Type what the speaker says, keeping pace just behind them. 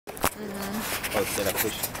Oh, did I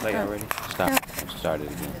push play already? Stop. Let's start it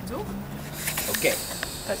again. Okay,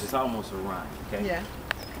 because it's almost a rhyme, okay? Yeah.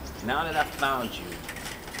 Now that I found you,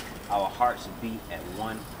 our hearts beat at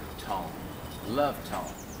one tone. Love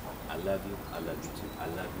tone. I love you, I love you too. I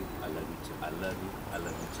love you, I love you too. I love you, I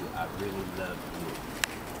love you too. I really love you.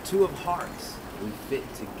 Two of hearts, we fit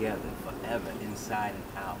together forever, inside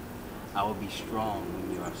and out. I will be strong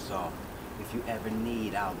when you are soft. If you ever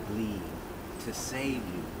need, I'll bleed to save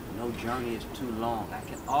you. No journey is too long. I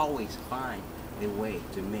can always find a way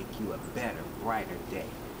to make you a better, brighter day.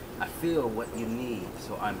 I feel what you need,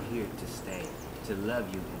 so I'm here to stay, to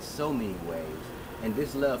love you in so many ways. And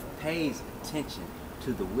this love pays attention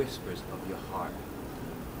to the whispers of your heart.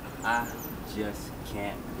 I just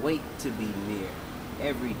can't wait to be near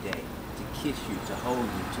every day, to kiss you, to hold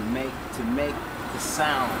you, to make the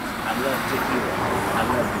sounds I love to hear. I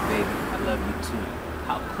love you, baby. I love you too.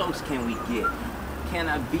 How close can we get? Can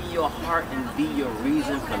I be your heart and be your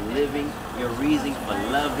reason for living, your reason for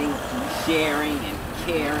loving, sharing and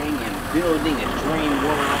caring and building a dream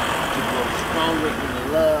world, to grow stronger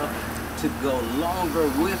in love, to go longer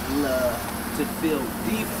with love, to feel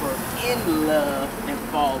deeper in love and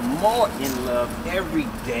fall more in love every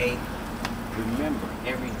day. Remember,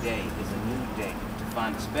 every day is a new day to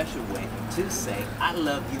find a special way to say, I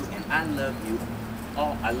love you and I love you.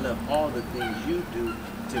 I love all the things you do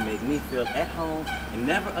to make me feel at home and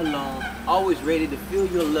never alone, always ready to feel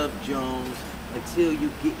your love, Jones, until you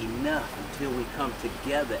get enough, until we come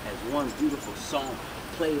together as one beautiful song,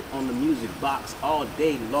 played on the music box all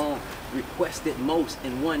day long, requested most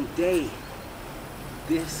in one day.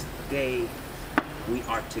 This day we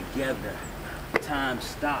are together. Time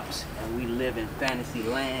stops and we live in fantasy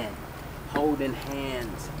land, holding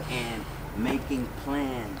hands and making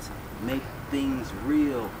plans, make things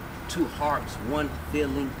real. Two hearts, one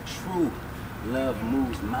feeling true. Love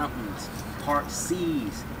moves mountains, part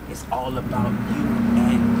seas. It's all about you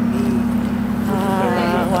and me.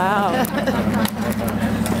 Wow.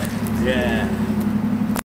 Yeah.